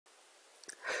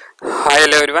Hi,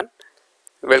 hello everyone.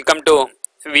 Welcome to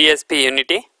VSP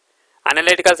Unity.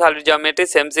 Analytical Solid Geometry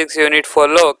SEM-6 Unit-4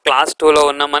 లో class 2లో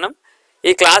ఉన్నాం మనం.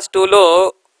 ఈ క్లాస్ 2లో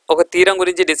ఒక థీరం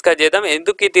గురించి డిస్కస్ చేద్దాం.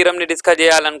 ఎందుకు ఈ థీరంని డిస్కస్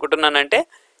చేయాలనుకుంటున్నానంటే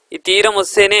ఈ థీరం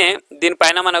వస్తేనే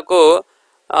దీనిపైన మనకు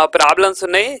ప్రాబ్లమ్స్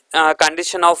ఉన్నాయి.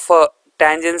 కండిషన్ ఆఫ్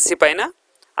టాంజెన్సీ పైన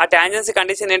ఆ టాంజెన్సీ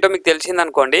కండిషన్ ఏంటో మీకు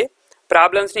తెలిసిందనుకోండి,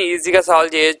 ప్రాబ్లమ్స్ని ఈజీగా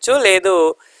సాల్వ్ చేయొచ్చు. లేదు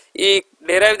ఈ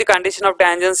derive the condition of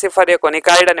tangency for a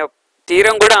కొనికాయిడ్ అనే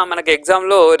థీరం కూడా మనకి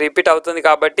ఎగ్జామ్లో రిపీట్ అవుతుంది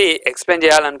కాబట్టి ఎక్స్ప్లెయిన్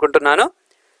చేయాలనుకుంటున్నాను.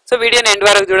 సో వీడియోని ఎండ్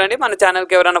వరకు చూడండి. మన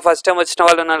ఛానల్కి ఎవరైనా ఫస్ట్ టైం వచ్చిన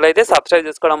వాళ్ళు ఉన్నట్లయితే సబ్స్క్రైబ్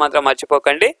చేసుకోవడం మాత్రం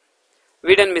మర్చిపోకండి.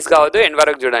 వీడియోని మిస్ కావద్దు, ఎండ్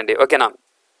వరకు చూడండి, ఓకేనా.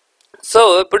 సో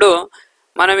ఇప్పుడు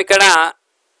మనం ఇక్కడ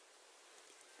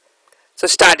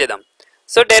స్టార్ట్ చేద్దాం.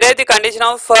 So derive the condition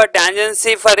of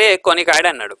tangency for a కొనికాయిడ్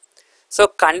అన్నాడు. సో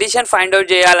కండిషన్ ఫైండ్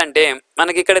అవుట్ చేయాలంటే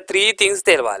మనకి ఇక్కడ 3 థింగ్స్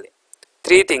తెలవాలి.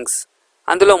 3 థింగ్స్.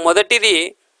 అందులో మొదటిది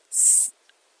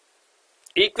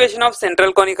equation of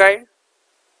central కొనికాయిడ్,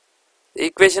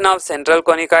 equation of central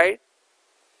కొనికాయిడ్,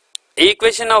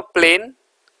 equation of plane,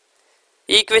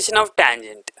 equation of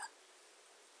tangent.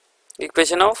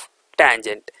 Equation of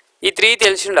tangent ఈ 3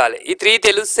 తెలిసి ఉండాలి. ఈ 3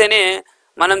 తెలిస్తేనే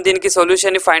మనం దీనికి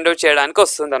సొల్యూషన్ని ఫైండ్ అవుట్ చేయడానికి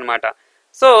వస్తుంది అనమాట.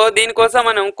 సో దీనికోసం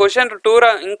మనం క్వశ్చన్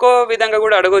 2 ఇంకో విధంగా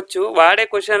కూడా అడగొచ్చు. వాడే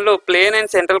క్వశ్చన్లో ప్లేన్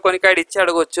అండ్ సెంట్రల్ కొనికాయిడ్ ఇచ్చి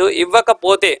అడగొచ్చు.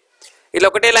 ఇవ్వకపోతే ఇలా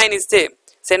ఒకటే లైన్ ఇస్తే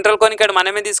సెంట్రల్ కొనికాయిడ్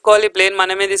మనమే తీసుకోవాలి, ప్లేన్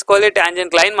మనమే తీసుకోవాలి,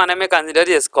 టాంజెంట్ లైన్ మనమే కన్సిడర్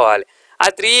చేసుకోవాలి. ఆ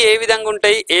 3 ఏ విధంగా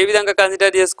ఉంటాయి, ఏ విధంగా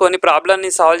కన్సిడర్ చేసుకొని ప్రాబ్లమ్ని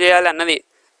సాల్వ్ చేయాలి అన్నది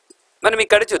మనం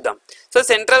ఇక్కడ చూద్దాం. సో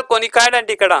సెంట్రల్ కొనికాయిడ్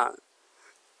అంటే ఇక్కడ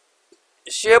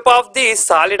షేప్ ఆఫ్ ది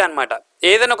సాలిడ్ అనమాట.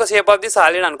 ఏదైనా ఒక షేప్ ఆఫ్ ది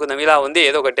సాలిడ్ అనుకుందాం. ఇలా ఉంది,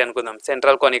 ఏదో ఒకటి అనుకుందాం.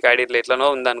 సెంట్రల్ కొనికాయిడ్ ఇట్లా ఎట్లనో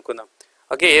ఉంది అనుకుందాం.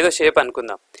 ఓకే, ఏదో షేప్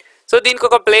అనుకుందాం. సో దీనికి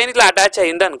ఒక ప్లేన్ ఇట్లా అటాచ్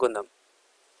అయ్యింది అనుకుందాం.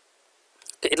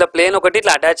 ఇట్లా ప్లేన్ ఒకటి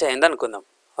ఇట్లా అటాచ్ అయ్యింది అనుకుందాం,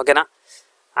 ఓకేనా.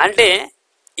 అంటే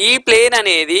ఈ ప్లేన్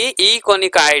అనేది ఈ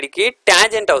కొనికాయిడ్కి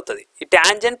టాంజెంట్ అవుతుంది. ఈ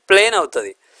టాంజెంట్ ప్లేన్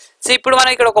అవుతుంది. సో ఇప్పుడు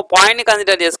మనం ఇక్కడ ఒక పాయింట్ని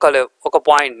కన్సిడర్ చేసుకోవాలి. ఒక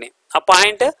పాయింట్ని, ఆ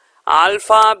పాయింట్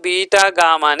ఆల్ఫా బీటా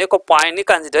గామా అని ఒక పాయింట్ని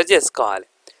కన్సిడర్ చేసుకోవాలి.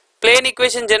 Plane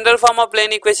equation, general form of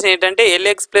plane equation ఏంటంటే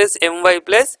LX plus MY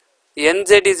plus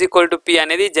NZ is equal to P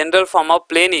అనేది general form of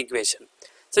plane equation.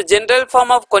 So general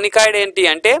form of కొనికాయిడ్ ఏంటి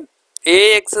అంటే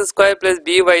AX² plus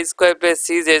BY² plus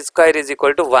CZ² is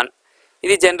equal to 1.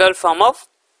 ఇది general form of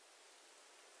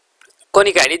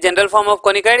కొనికాయిడ్. ఈ general form of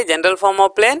కొనికాయిడ్, general form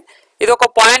of plane. ఇది ఒక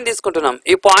point తీసుకుంటున్నాం.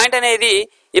 ఈ point అనేది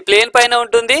ఈ ప్లేన్ పైన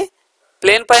ఉంటుంది,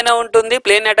 ప్లేన్ పైన ఉంటుంది,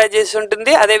 ప్లేన్ అటాచ్ చేసి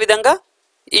ఉంటుంది. అదేవిధంగా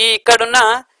ఈ ఇక్కడున్న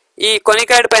ఈ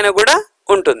కొనికాయిడ్ పైన కూడా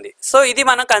ఉంటుంది. సో ఇది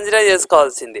మనం కన్సిడర్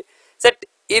చేసుకోవాల్సింది. సెట్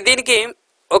దీనికి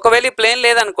ఒకవేళ ఈ ప్లేన్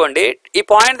లేదనుకోండి, ఈ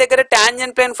పాయింట్ దగ్గర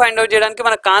టాంజెంట్ ప్లేన్ ఫైండ్ అవుట్ చేయడానికి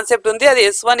మన కాన్సెప్ట్ ఉంది. అది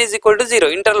S1 ఈజ్ ఈక్వల్ టు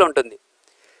 0 ఇంటర్లో ఉంటుంది.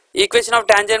 Equation of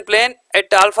tangent plane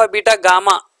at alpha beta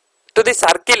gamma to the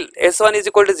circle S1 is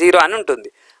equal to 0 అని ఉంటుంది.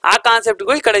 ఆ కాన్సెప్ట్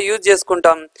కూడా ఇక్కడ యూజ్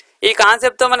చేసుకుంటాం. ఈ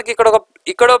కాన్సెప్ట్తో మనకి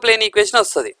ఇక్కడో ప్లేన్ ఈక్వేషన్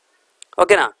వస్తుంది,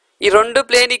 ఓకేనా. ఈ 2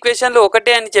 ప్లేన్ ఈక్వేషన్లు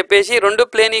ఒకటే అని చెప్పేసి 2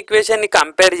 ప్లేన్ ఈక్వేషన్ని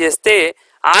కంపేర్ చేస్తే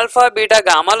ఆల్ఫా బీటా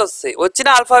గామాలు వస్తాయి. వచ్చిన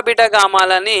ఆల్ఫా బీటా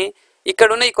గామాలని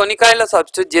ఇక్కడున్న ఈ కొనికాయిడ్లో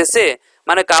సబ్స్టిట్యూట్ చేస్తే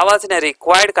మనకు కావాల్సిన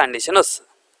రిక్వైర్డ్ కండిషన్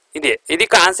వస్తుంది. ఇది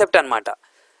కాన్సెప్ట్ అనమాట,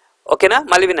 ఓకేనా.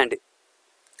 మళ్ళీ వినండి.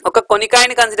 ఒక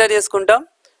కొనికాయిడ్ని కన్సిడర్ చేసుకుంటాం,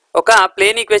 ఒక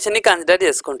ప్లేన్ ఈక్వేషన్ని కన్సిడర్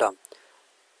చేసుకుంటాం.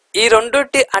 ఈ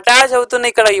రెండుటి అటాచ్ అవుతున్న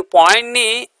ఇక్కడ ఈ పాయింట్ని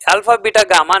ఆల్ఫా బీటా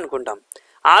గామా అనుకుంటాం.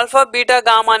 ఆల్ఫా బీటా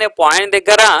గామా అనే పాయింట్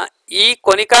దగ్గర ఈ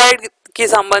కొనికాయిడ్కి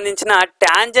సంబంధించిన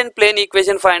tangent plane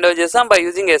equation find out చేస్తాం by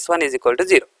using S1 is equal to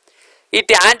 0. ఈ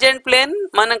టాంజెంట్ ప్లేన్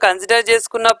మనం కన్సిడర్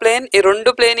చేసుకున్న ప్లేన్, ఈ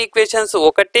 2 ప్లేన్ ఈక్వేషన్స్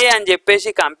ఒకటే అని చెప్పేసి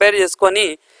కంపేర్ చేసుకొని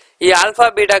ఈ ఆల్ఫా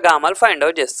బీటా గామాలు ఫైండ్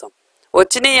అవుట్ చేస్తాం.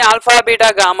 వచ్చిన ఈ ఆల్ఫా బీటా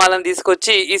గామాలను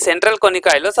తీసుకొచ్చి ఈ సెంట్రల్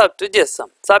కొనికాయిడ్లో సబ్స్టిట్యూట్ చేస్తాం.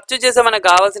 సబ్స్టిట్యూట్ చేస్తే మనకు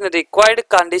కావాల్సిన రిక్వైర్డ్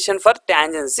కండిషన్ ఫర్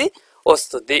టాంజెన్సీ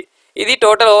వస్తుంది. ఇది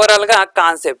టోటల్ ఓవరాల్గా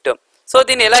కాన్సెప్ట్. సో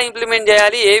దీన్ని ఎలా ఇంప్లిమెంట్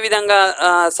చేయాలి, ఏ విధంగా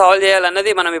సాల్వ్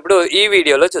చేయాలన్నది మనం ఇప్పుడు ఈ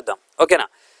వీడియోలో చూద్దాం, ఓకేనా.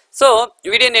 సో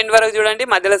వీడియోని ఎండ్ వరకు చూడండి,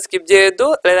 మధ్యలో స్కిప్ చేయొద్దు,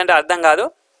 లేదంటే అర్థం కాదు.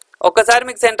 ఒక్కసారి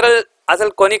మీకు సెంట్రల్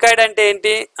అసలు కొనికాయిడ్ అంటే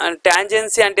ఏంటి,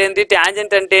 టాంజెన్సీ అంటే ఏంటి,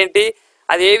 టాంజెంట్ అంటే ఏంటి,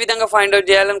 అది ఏ విధంగా ఫైండ్ అవుట్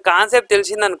చేయాలని కాన్సెప్ట్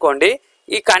తెలిసిందనుకోండి,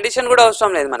 ఈ కండిషన్ కూడా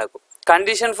అవసరం లేదు మనకు.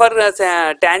 కండిషన్ ఫర్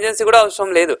టాంజెన్సీ కూడా అవసరం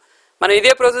లేదు. మనం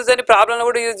ఇదే ప్రొసీజర్ని ప్రాబ్లంలో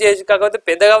కూడా యూజ్ చేసి, కాకపోతే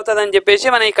పెద్దగా అవుతుంది అని చెప్పేసి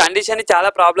మనం ఈ కండిషన్ని చాలా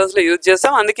ప్రాబ్లమ్స్లో యూజ్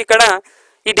చేస్తాం. అందుకే ఇక్కడ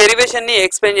ఈ డెరివేషన్ని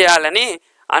ఎక్స్ప్లెయిన్ చేయాలని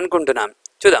అనుకుంటున్నాం.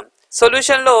 చూద్దాం.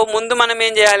 సొల్యూషన్లో ముందు మనం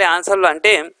ఏం చేయాలి ఆన్సర్లో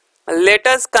అంటే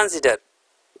let's consider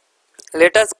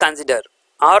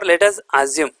are let's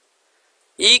assume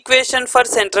equation for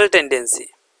central tendency,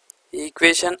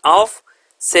 equation of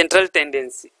central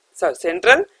tendency,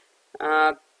 central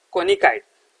కొనికాయిడ్,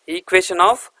 equation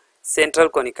of central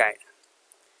కొనికాయిడ్,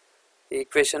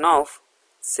 equation of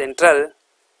central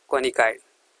కొనికాయిడ్.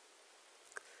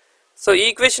 So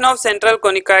equation of central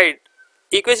conicoid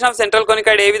equation of central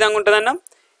కొనికాయిడ్ ఏ విధంగా ఉంటుందన్నాం?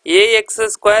 ax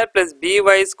square plus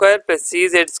by square plus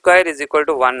cz square is equal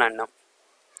to 1 అన్నాం.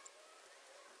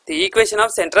 The equation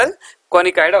of central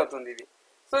కొనికాయిడ్ అవుతుంది ఇది.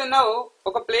 So now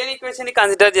ఒక plane equation ని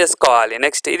consider చేసుకోవాలి.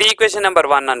 Next ఇది equation number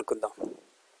 1 అనుకుందాం.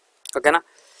 ఓకేనా?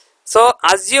 So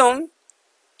assume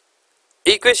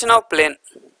equation of plane.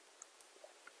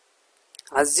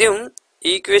 Assume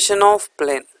equation of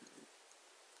plane.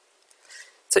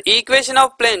 So equation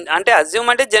of plane అంటే అజ్యూమ్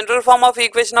అంటే general form of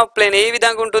equation of plane ఏ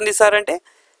విధంగా ఉంటుంది సార్ అంటే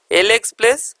lx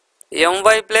plus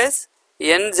my plus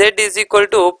nz is equal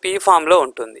to p ఫామ్లో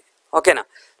ఉంటుంది. ఓకేనా?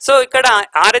 సో ఇక్కడ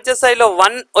RHSIలో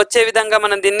 1 వచ్చే విధంగా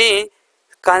మనం దీన్ని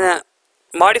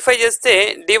మాడిఫై చేస్తే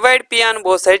divide p on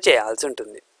both side చేయాల్సి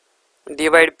ఉంటుంది.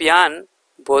 Divide p on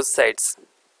both sides.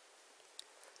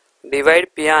 Divide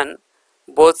p on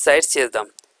both sides చేద్దాం.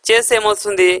 చేస్తే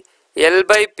ఏమొస్తుంది?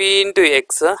 l/p into x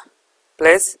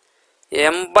plus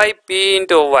m/p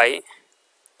into y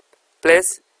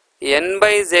plus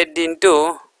n/z into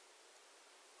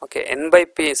n/p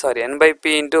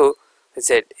into z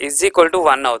is equal to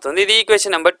 1 అవుతుంది. ఇది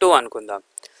equation number 2 అనుకుందాం.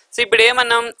 So ఇప్పుడు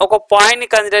ఏమన్నాం? ఒక పాయింట్ని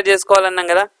కన్సిడర్ చేసుకోవాలన్నాం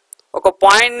కదా, ఒక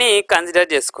పాయింట్ని కన్సిడర్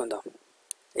చేసుకుందాం.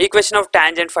 Equation of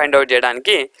tangent find out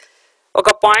చేయడానికి ఒక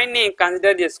పాయింట్ని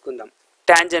కన్సిడర్ చేసుకుందాం,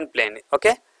 tangent plane.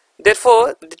 Okay, therefore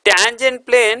the tangent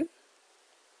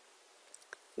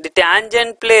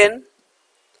plane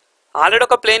already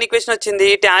ఒక ప్లేన్ ఈక్వేషన్ వచ్చింది.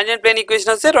 ఈ టాంజెంట్ ప్లేన్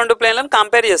ఈక్వేషన్ వస్తే రెండు ప్లేన్లను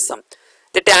కంపేర్ చేస్తాం.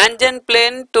 The tangent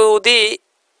plane to the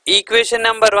equation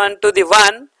number 1 to the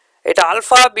 1 at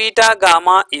alpha beta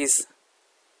gamma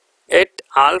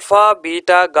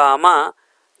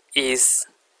is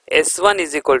s1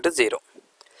 is equal to 0.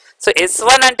 So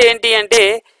s1 అంటే ఏంటి అంటే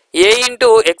a into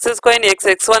X square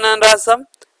x1 అని రాస్తాం,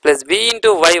 ప్లస్ b ఇంటూ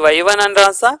y1 అని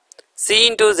రాస్తాం, c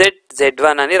ఇంటూ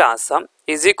z1 అని రాస్తాం,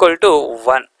 is equal to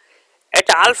 1.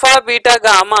 At alpha beta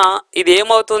gamma ఇది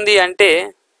ఏమవుతుంది అంటే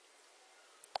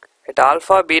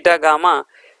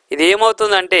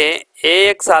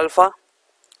ax alpha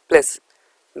plus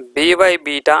by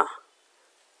beta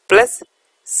plus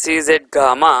cz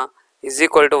gamma is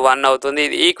equal to 1 అవుతుంది.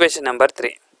 ఇది equation number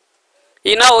 3.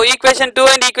 Now equation 2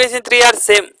 and equation 3 are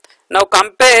same. Now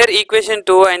compare equation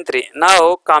 2 and 3. Now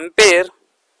compare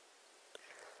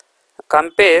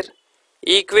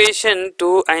equation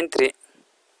 2 and 3.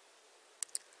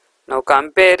 Now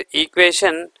compare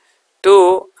equation 2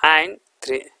 and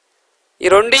 3. ఈ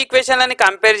రెండు ఈక్వేషన్లని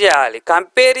compare చేయాలి.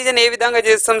 Comparison ఏ విధంగా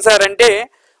చేస్తాం sir అంటే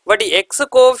వాటి X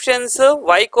coefficients,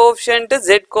 why coefficient,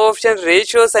 Z coefficient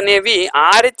ratios అనేవి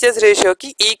RHS రేషియోకి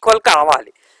ఈక్వల్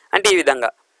కావాలి. అంటే ఈ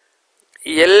విధంగా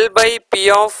l/p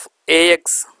of ax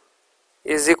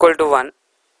is equal to 1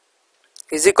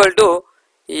 is equal to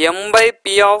m/p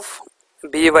of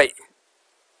by,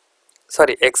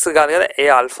 sorry x కాదు కదా, a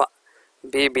alpha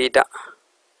b beta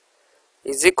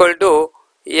is equal to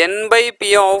n/p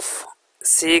of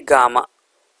c gamma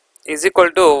is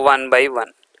equal to 1/1.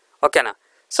 ఓకేనా?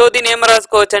 So దీన్ని ఏం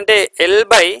రాసుకోవచ్చు అంటే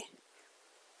l/p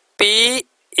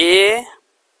a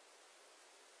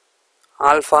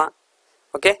alpha,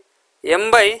 okay,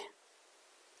 m/p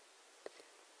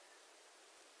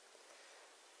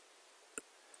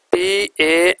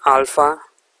a alpha,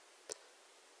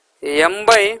 m/p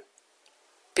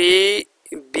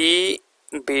b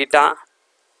beta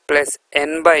plus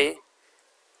n/p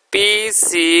c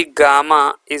gamma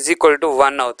is equal to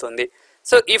 1 అవుతుంది.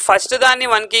 So ఈ first దాన్ని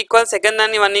 1కి equal, second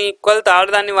దాన్ని 1కి ఈక్వల్,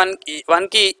 థర్డ్ దాన్ని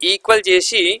 1కి ఈక్వల్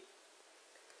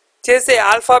చేస్తే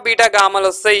ఆల్ఫా బీటా గామాలు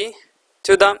వస్తాయి.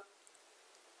 చూద్దాం.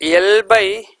 l/p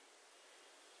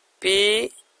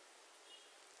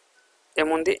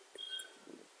ఏముంది,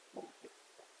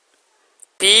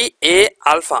 pa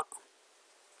alpha,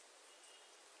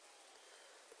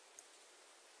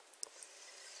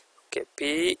 okay,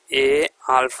 pa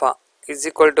alpha is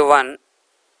equal to 1,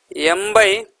 m/p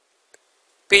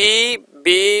b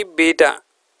beta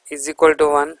is equal to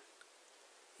 1,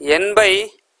 n/p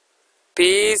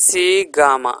c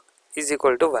gamma is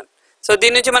equal to 1. So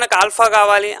దీని నుంచి మనకు ఆల్ఫా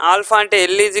కావాలి. ఆల్ఫా అంటే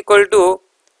l is equal to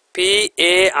pa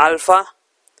alpha,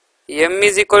 m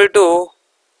is equal to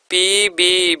pb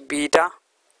beta,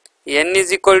 n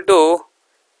is equal to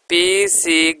pc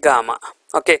gamma.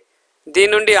 Okay,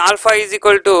 దీని నుండి alpha is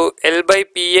equal to l/pa,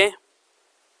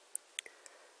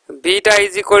 beta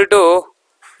is equal to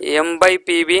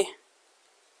m/pb,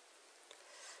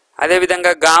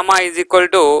 అదేవిధంగా gamma is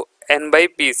equal to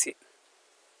n/pc.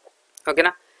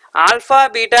 ఓకేనా? Alpha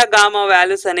beta gamma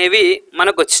values అనేవి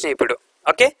మనకు వచ్చినాయి ఇప్పుడు.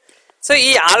 Okay, so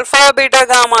ఈ alpha beta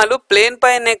గామాలు plane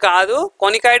పైనే కాదు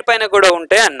కొనికాయిడ్ పైన కూడా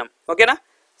ఉంటాయి అన్నాం. ఓకేనా?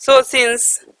 So since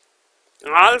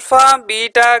alpha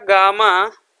beta gamma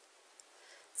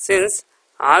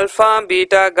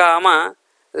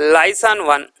lies on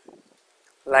 1,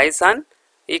 lies on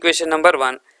equation number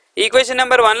 1. Equation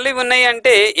number 1 ఇవి ఉన్నాయి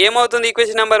అంటే ఏమవుతుంది?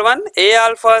 Equation number 1 A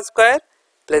alpha square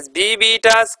plus B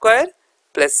beta square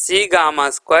plus C gamma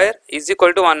square is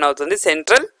equal to 1 అవుతుంది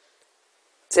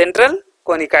సెంట్రల్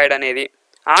కోనికాయిడ్ అనేది.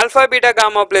 ఆల్ఫా బీటా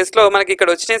గామా ప్లేస్లో మనకి ఇక్కడ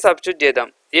వచ్చినాయి సబ్స్టిట్యూట్ చేద్దాం.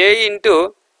 ఏ into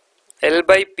L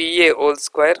by PA whole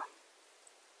square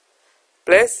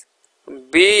plus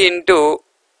B into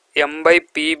M by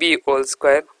PB whole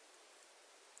square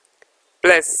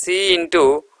plus C into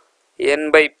N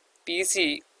by PC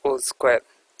whole square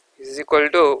is equal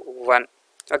to 1.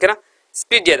 ఓకేనా?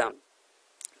 Split చేద్దాం.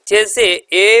 చేస్తే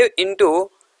ఏ into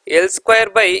L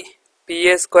square by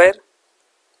PA square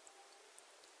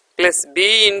plus B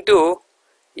into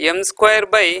M square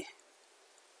by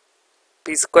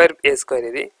P square A square,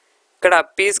 ఇది ఇక్కడ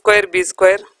P square B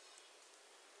square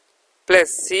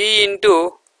plus C into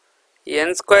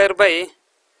N square by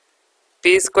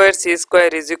P square C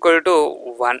square is equal to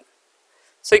 1.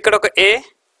 So ఇక్కడ ఒక ఏ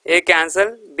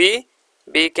cancel, B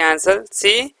cancel,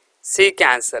 C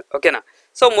cancel. ఓకేనా?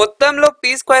 So మొత్తంలో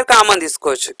P square common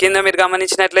తీసుకోవచ్చు. కింద మీరు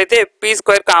గమనించినట్లయితే పీ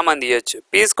స్క్వేర్ కామన్ తీయచ్చు.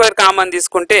 పీ స్క్వేర్ కామన్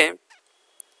తీసుకుంటే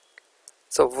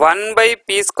so 1 by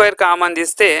P square common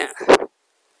తీస్తే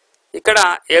ఇక్కడ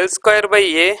L square by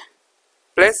A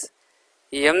plus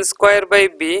M square by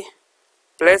B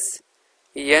plus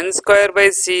N square by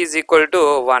C is equal to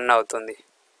 1 అవుతుంది.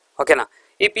 ఓకేనా?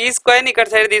 ఈ పీ స్క్వేర్ని ఇక్కడ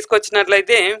side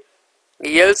తీసుకొచ్చినట్లయితే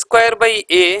L square by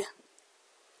A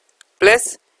plus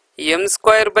M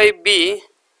square by B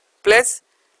plus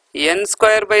N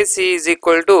square by C is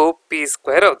equal to P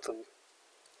square అవుతుంది.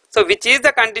 So which is the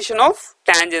condition of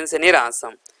tangency అని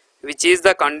రాస్తాం. Which is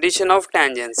the condition of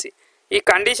tangency. ఈ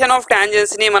condition of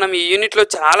టాంజెన్సీని మనం ఈ యూనిట్లో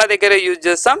చాలా దగ్గర use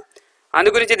చేస్తాం. అందు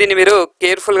గురించి దీన్ని మీరు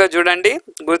కేర్ఫుల్గా చూడండి,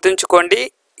 గుర్తుంచుకోండి.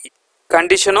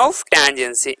 Condition of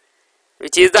tangency,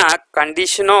 which is the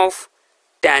condition of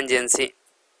tangency.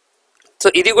 So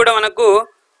ఇది కూడా మనకు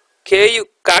కేయు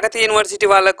కాకతీయ యూనివర్సిటీ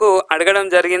వాళ్ళకు అడగడం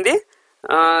జరిగింది.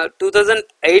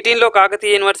 2018లో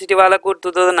కాకతీయ యూనివర్సిటీ వాళ్ళకు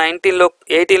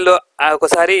 2018లో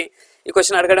ఒకసారి ఈ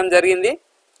క్వశ్చన్ అడగడం జరిగింది.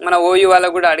 మన ఓయూ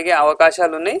వాళ్ళకు కూడా అడిగే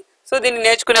అవకాశాలు ఉన్నాయి. సో దీన్ని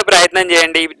నేర్చుకునే ప్రయత్నం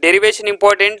చేయండి. Derivation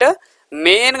important.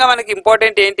 మెయిన్గా మనకి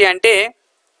ఇంపార్టెంట్ ఏంటి అంటే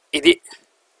ఇది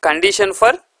condition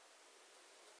for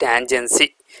tangency.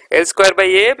 L square by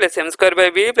A plus M square by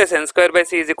B plus N square by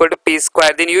C is equal to P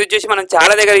square. దీన్ని యూజ్ చేసి మనం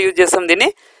చాలా దగ్గర యూజ్ చేస్తాం దీన్ని.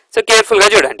 సో కేర్ఫుల్గా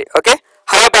చూడండి. Okay,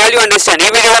 have value understand. ఈ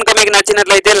వీడియో కనుక మీకు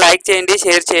నచ్చినట్లయితే లైక్ చేయండి,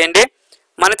 షేర్ చేయండి.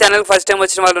 మన ఛానల్ ఫస్ట్ టైం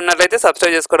వచ్చిన వాళ్ళు ఉన్నట్లయితే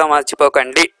సబ్స్క్రైబ్ చేసుకోవడం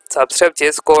మర్చిపోకండి.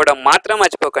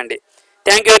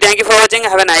 Thank you for watching.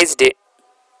 Have a nice day.